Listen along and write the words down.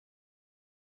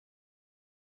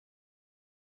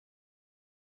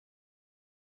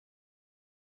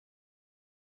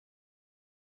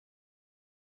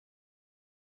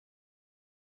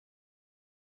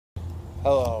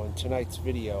Hello, in tonight's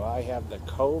video I have the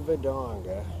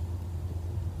Covadonga.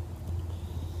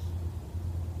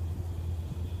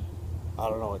 I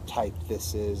don't know what type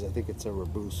this is. I think it's a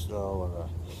Robusto or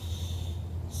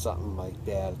something like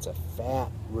that. It's a fat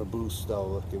Robusto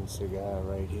looking cigar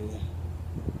right here.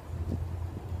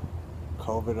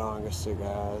 Covadonga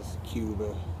Cigars,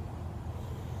 Cuba.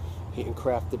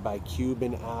 Handcrafted by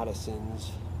Cuban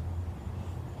artisans.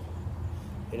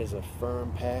 It is a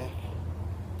firm pack.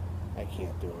 I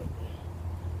can't do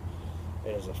it.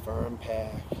 It is a firm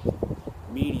pack,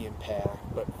 medium pack,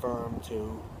 but firm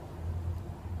too.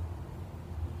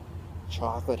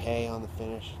 Chocolate hay on the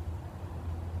finish.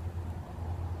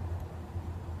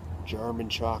 German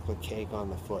chocolate cake on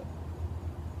the foot.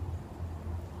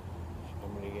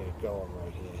 I'm going to get it going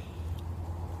right here.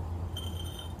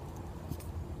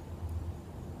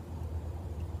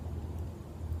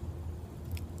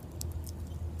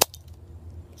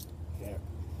 There.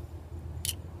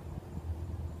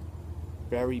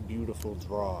 Very beautiful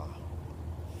draw.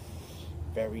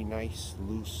 Very nice,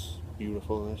 loose,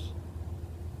 beautifulness.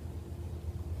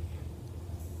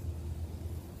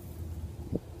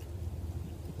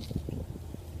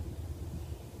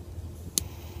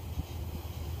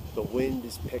 The wind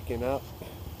is picking up.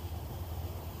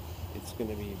 It's going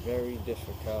to be very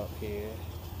difficult here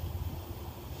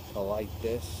to light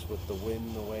this with the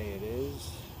wind the way it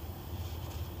is.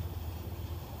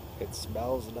 It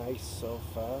smells nice so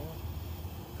far.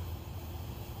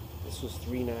 This was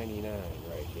 $3.99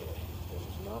 right here. There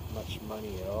was not much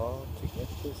money at all to get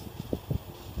this.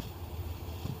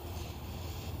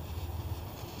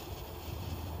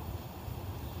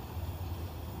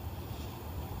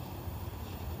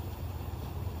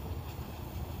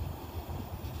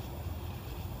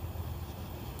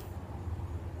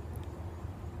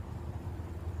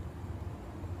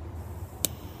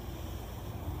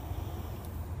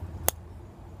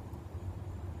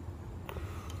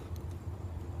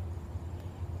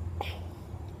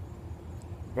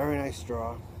 Very nice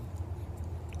draw.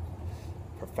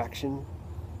 Perfection.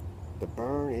 The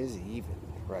burn is even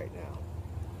right now.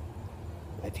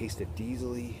 I taste a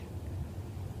diesely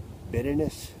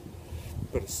bitterness,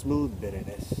 but a smooth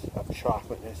bitterness of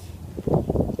chocolateness.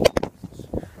 Jesus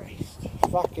Christ.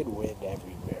 Fucking wind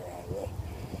everywhere I look.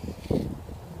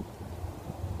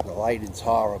 The lighting's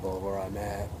horrible where I'm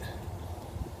at.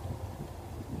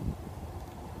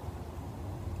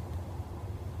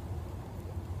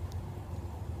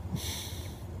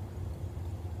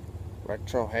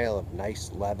 Retrohale of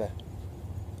nice leather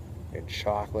and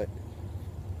chocolate.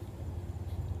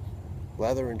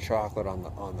 Leather and chocolate on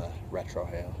the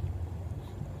retrohale.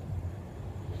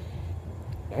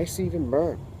 Nice even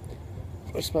burn.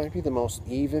 This might be the most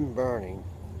even burning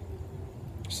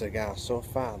cigar so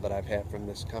far that I've had from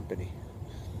this company.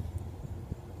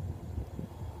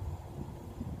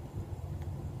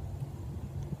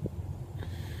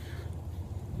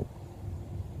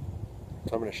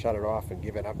 So I'm going to shut it off and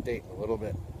give an update in a little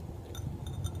bit.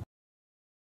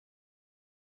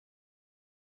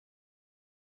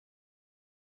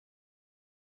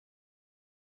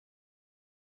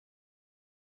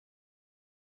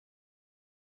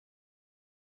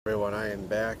 Everyone, I am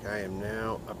back. I am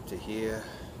now up to here.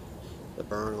 The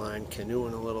burn line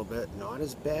canoeing a little bit. Not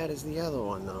as bad as the other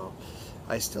one though.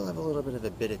 I still have a little bit of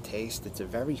the bitter taste. It's a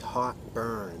very hot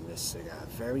burn in this cigar.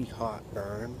 Very hot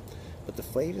burn. But the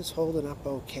flavor's holding up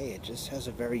okay. It just has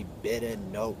a very bitter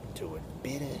note to it.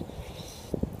 Bitter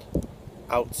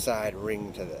outside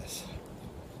ring to this.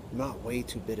 Not way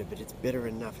too bitter, but it's bitter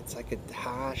enough. It's like a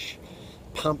harsh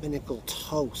pumpernickel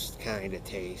toast kind of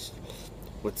taste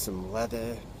with some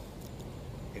leather,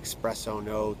 espresso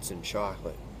notes, and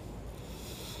chocolate.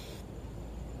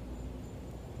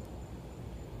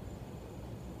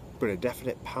 But a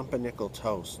definite pumpernickel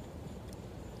toast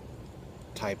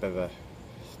type of a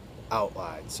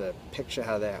outline. So picture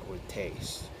how that would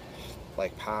taste.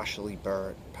 Like partially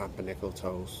burnt pumpernickel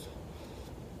toast.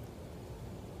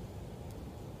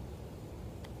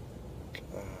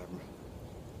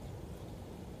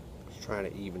 It's trying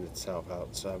to even itself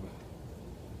out some.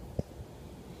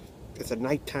 It's a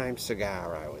nighttime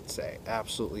cigar, I would say.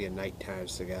 Absolutely a nighttime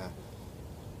cigar.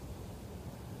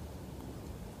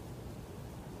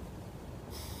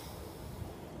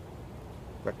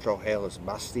 Retrohale is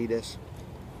mustiness.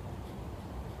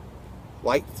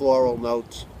 Light floral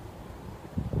notes.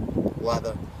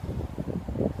 Leather.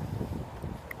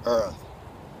 Earth.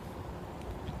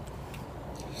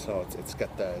 So it's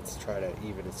got the, it's trying to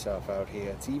even itself out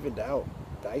here. It's evened out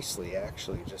nicely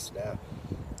actually just now.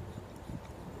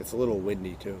 It's a little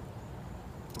windy too.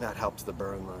 That helps the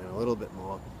burn line a little bit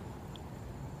more.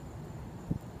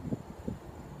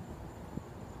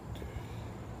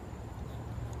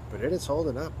 But it is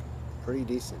holding up pretty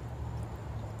decent.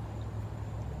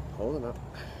 Holding up.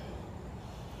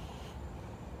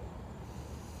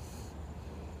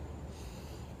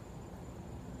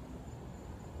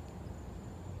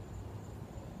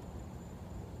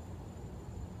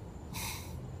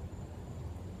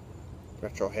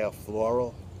 Retrohale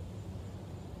floral.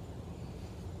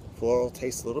 Floral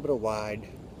tastes a little bit of wide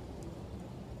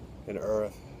and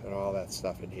earth and all that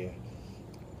stuff in here.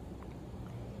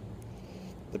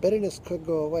 The bitterness could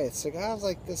go away. It's cigars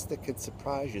like this that could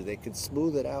surprise you. They could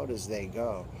smooth it out as they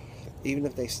go, even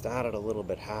if they started a little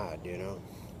bit hard, you know.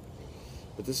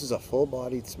 But this is a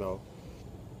full-bodied smoke.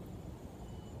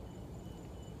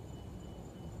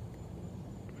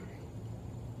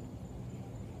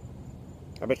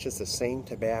 I bet you it's the same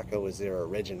tobacco as their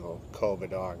original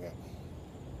Covadonga,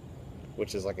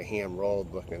 which is like a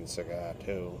ham-rolled looking cigar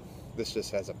too. This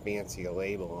just has a fancier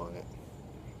label on it,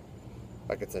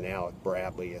 like it's an Alec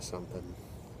Bradley or something.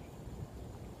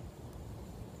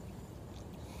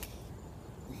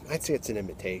 I'd say it's an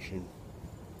imitation.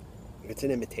 It's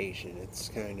an imitation. It's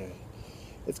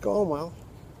it's going well.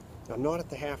 I'm not at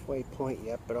the halfway point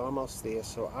yet, but almost there,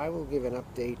 so I will give an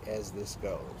update as this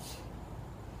goes.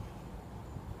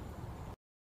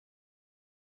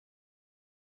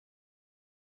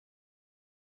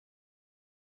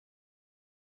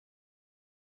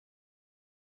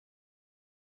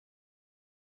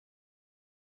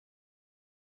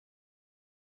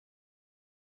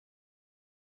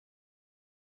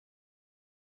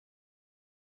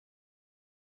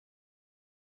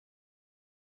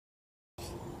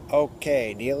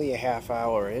 Okay, nearly a half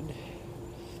hour in,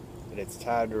 and it's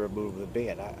time to remove the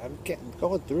band. I'm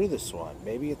going through this one.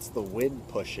 Maybe it's the wind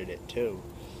pushing it too.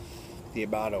 The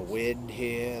amount of wind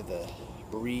here, the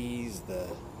breeze, the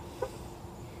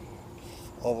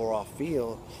overall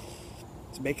feel.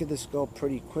 It's making this go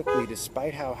pretty quickly,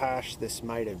 despite how harsh this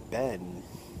might have been.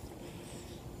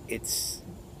 It's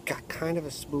got kind of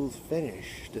a smooth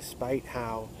finish, despite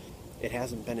how it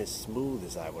hasn't been as smooth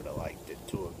as I would have liked it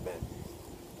to have been.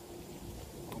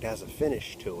 It has a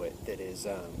finish to it that is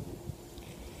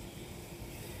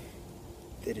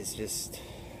just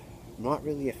not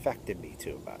really affected me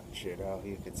too much. You know,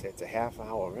 you could say it's a half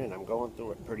hour in. I'm going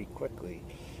through it pretty quickly,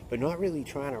 but not really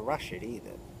trying to rush it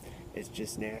either. It's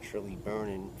just naturally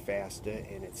burning faster,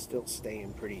 and it's still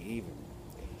staying pretty even.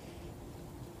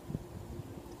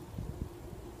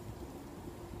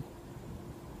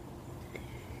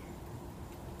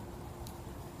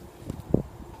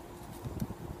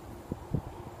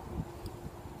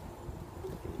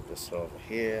 Move this over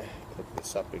here, put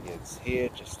this up against here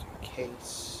just in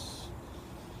case.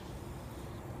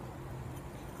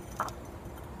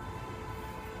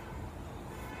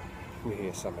 We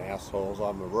hear some assholes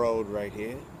on the road right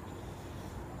here.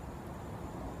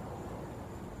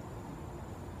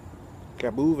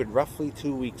 I'm moving roughly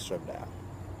 2 weeks from now.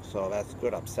 So that's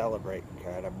good. I'm celebrating,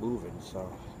 kind of moving, so.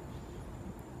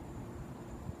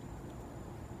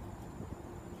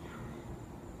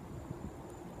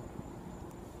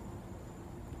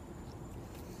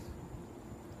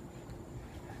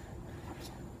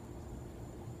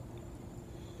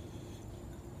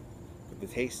 The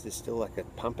taste is still like a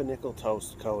pumpernickel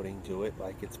toast coating to it,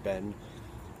 like it's been.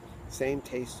 Same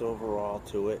taste overall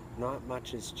to it. Not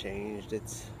much has changed.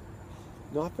 It's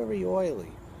not very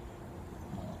oily.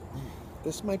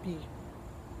 This might be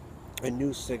a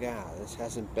new cigar. This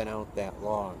hasn't been out that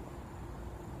long.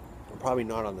 And probably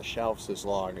not on the shelves as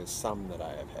long as some that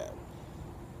I have had.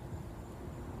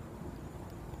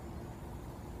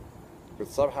 But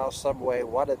somehow, some way,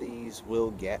 one of these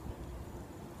will get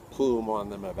plume on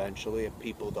them eventually if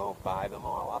people don't buy them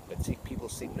all up. And see, people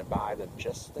seem to buy them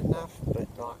just enough, but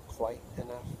not quite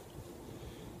enough.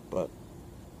 But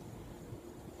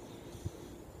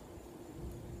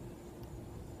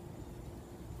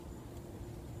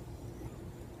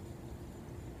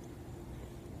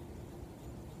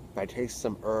I taste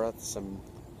some earth, some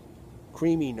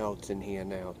creamy notes in here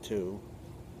now too.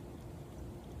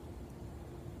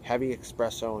 Heavy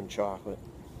espresso and chocolate.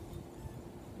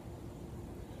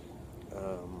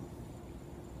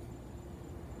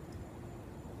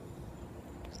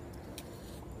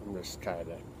 I'm just kind of,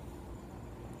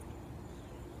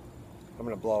 I'm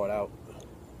going to blow it out.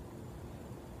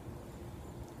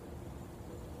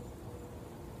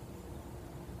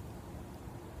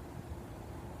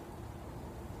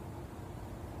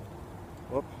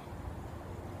 Whoop.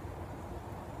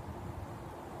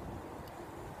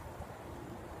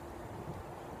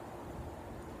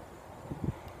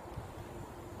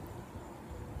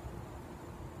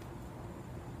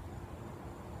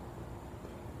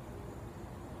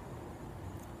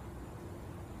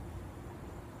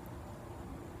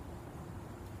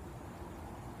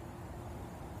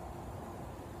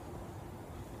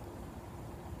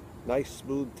 Nice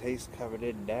smooth taste covered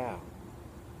in now.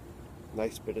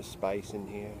 Nice bit of spice in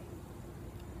here.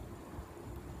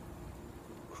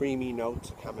 Creamy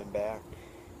notes are coming back.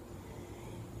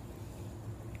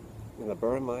 And the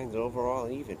burn line's overall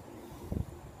even.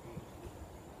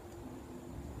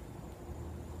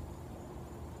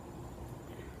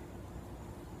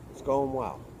 It's going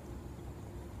well.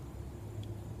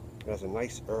 It has a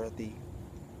nice earthy,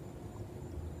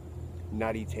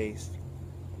 nutty taste.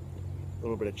 A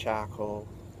little bit of charcoal,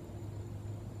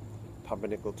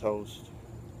 pumpernickel toast,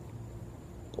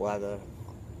 leather,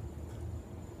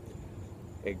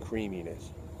 and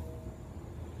creaminess.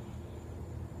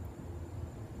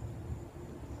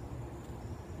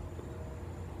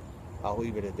 I'll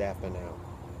leave it at that for now.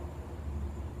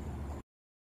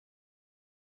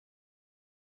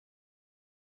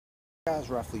 It's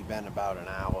roughly been about an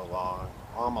hour long,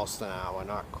 almost an hour,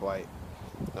 not quite.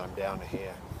 I'm down to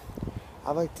here.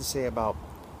 I'd like to say about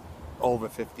over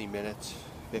 50 minutes,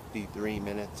 53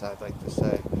 minutes, I'd like to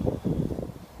say.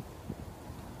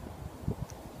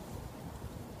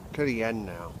 To the end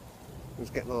now.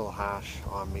 It's getting a little harsh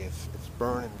on me. It's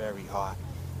burning very hot.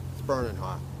 It's burning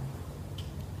hot.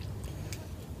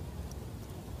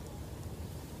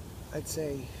 I'd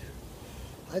say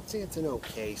it's an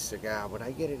okay cigar. Would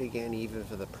I get it again even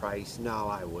for the price? No,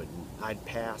 I wouldn't. I'd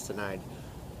pass and I'd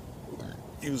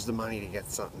use the money to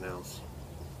get something else.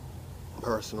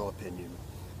 Personal opinion.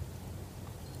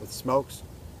 It smokes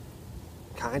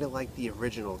kind of like the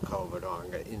original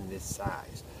Covadonga in this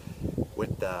size,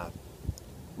 with the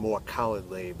more colored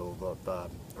label. The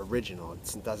original,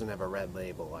 it doesn't have a red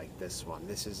label like this one.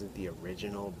 This isn't the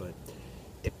original, but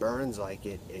it burns like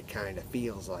it. It kind of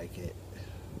feels like it.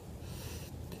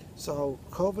 So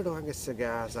Covadonga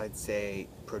Cigars, I'd say,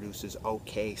 produces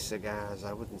okay cigars.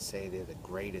 I wouldn't say they're the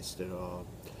greatest at all,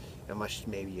 unless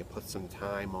maybe you put some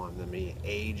time on them, you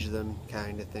age them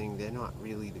kind of thing. They're not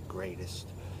really the greatest.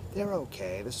 They're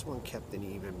okay. This one kept an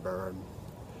even burn.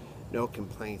 No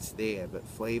complaints there, but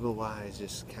flavor-wise,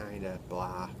 just kind of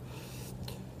blah.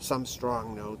 Some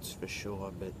strong notes for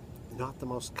sure, but not the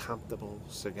most comfortable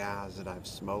cigars that I've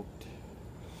smoked.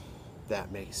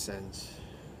 That makes sense.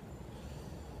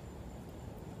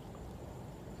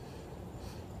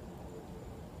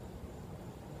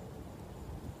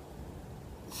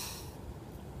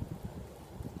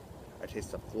 I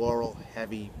taste a floral,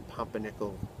 heavy,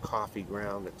 pumpernickel, coffee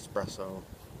ground espresso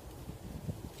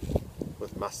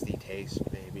with musty taste,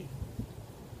 maybe.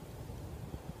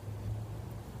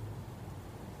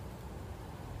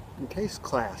 It tastes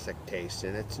classic taste,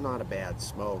 and it's not a bad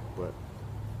smoke, but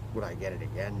would I get it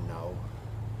again? No.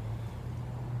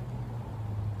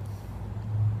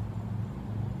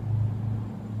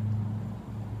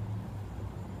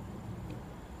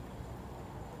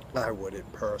 I wouldn't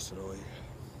personally.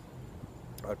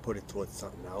 I'd put it towards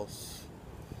something else.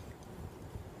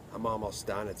 I'm almost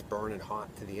done. It's burning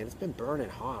hot to the end. It's been burning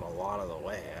hot a lot of the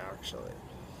way, actually.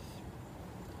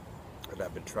 And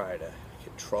I've been trying to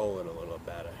control it a little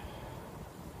better.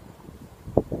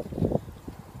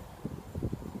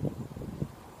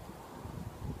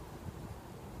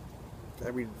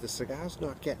 I mean, the cigar's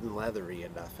not getting leathery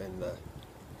enough, and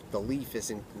the leaf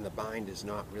isn't, and the bind is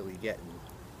not really getting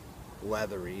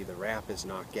leathery. The wrap is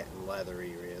not getting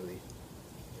leathery, really.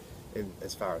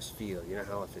 As far as feel, you know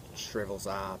how if it shrivels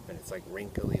up and it's like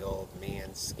wrinkly old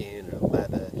man skin or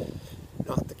leather?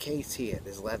 Not the case here.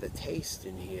 There's leather taste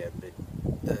in here, but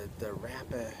the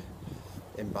wrapper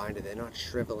and binder, they're not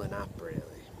shriveling up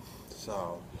really.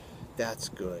 So that's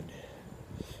good.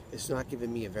 It's not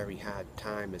giving me a very hard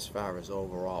time as far as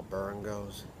overall burn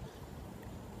goes.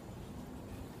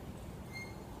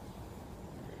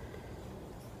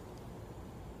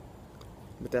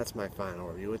 But that's my final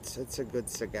review. It's a good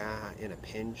cigar in a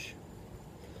pinch.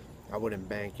 I wouldn't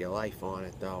bank your life on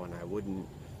it though, and I wouldn't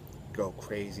go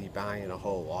crazy buying a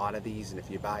whole lot of these. And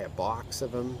if you buy a box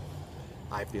of them,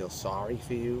 I feel sorry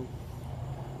for you.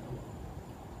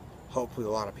 Hopefully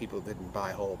a lot of people didn't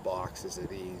buy whole boxes of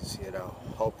these, you know.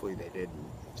 Hopefully they didn't.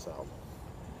 So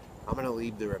I'm gonna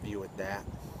leave the review at that.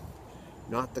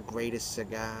 Not the greatest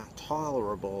cigar.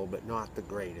 Tolerable, but not the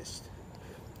greatest.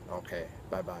 Okay,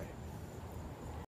 bye-bye.